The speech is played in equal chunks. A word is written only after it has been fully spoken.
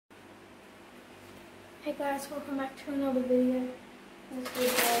Hey guys, welcome back to another video. In this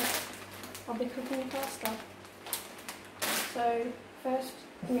video, I'll be cooking pasta. So first,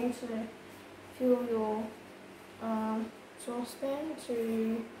 you need to fill your saucepan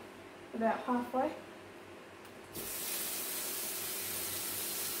to about halfway.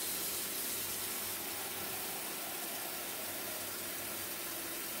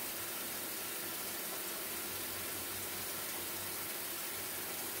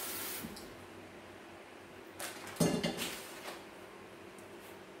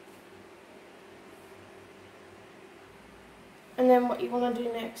 And then what you want to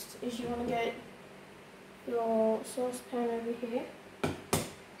do next is you want to get your saucepan over here.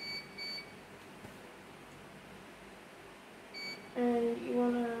 And you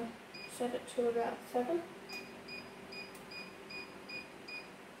want to set it to about 7.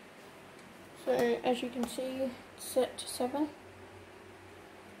 So as you can see, it's set to 7.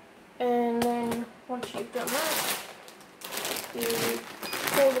 And then once you've done that, you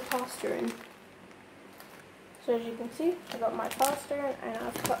pour the pasta in. So as you can see, I got my pasta in and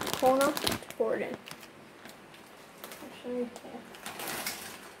I've cut the corner to pour it in. Actually, yeah.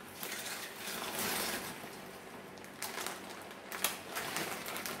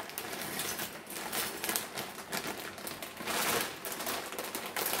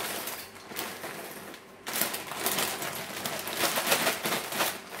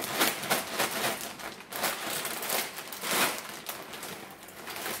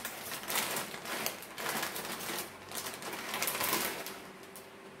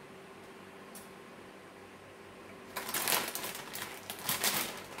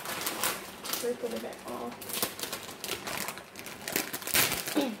 Put it back off.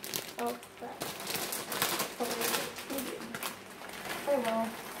 Oh crap. Oh well.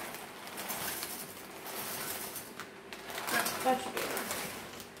 That should be enough.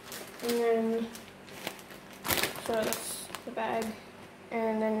 And then, so that's the bag.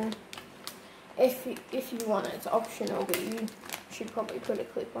 And then, if you want it, it's optional, but you should probably put a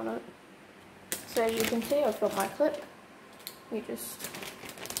clip on it. So as you can see, I've got my clip. You just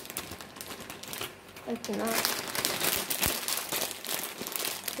open that,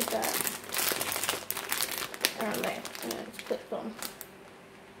 put that around there, and then it's clipped on.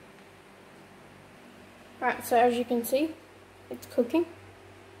 Right, so as you can see, it's cooking.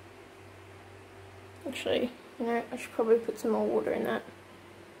 Actually, you know, I should probably put some more water in that.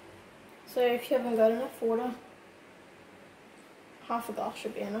 So if you haven't got enough water, half a glass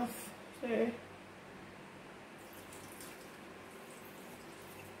should be enough. So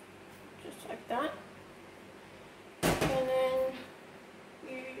just like that. And then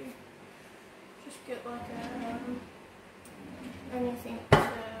you just get like anything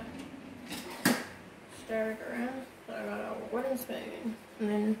to stir it around. So I got a wooden spoon,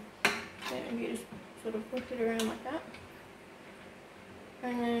 and then you just sort of whip it around like that.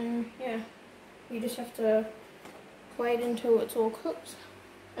 And then yeah, you just have to wait until it's all cooked,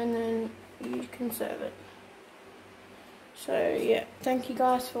 and then you can serve it. So yeah, thank you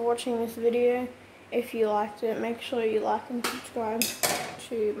guys for watching this video. If you liked it, make sure you like and subscribe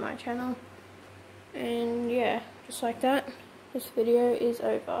to my channel. And yeah, just like that, this video is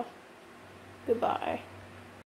over. Goodbye.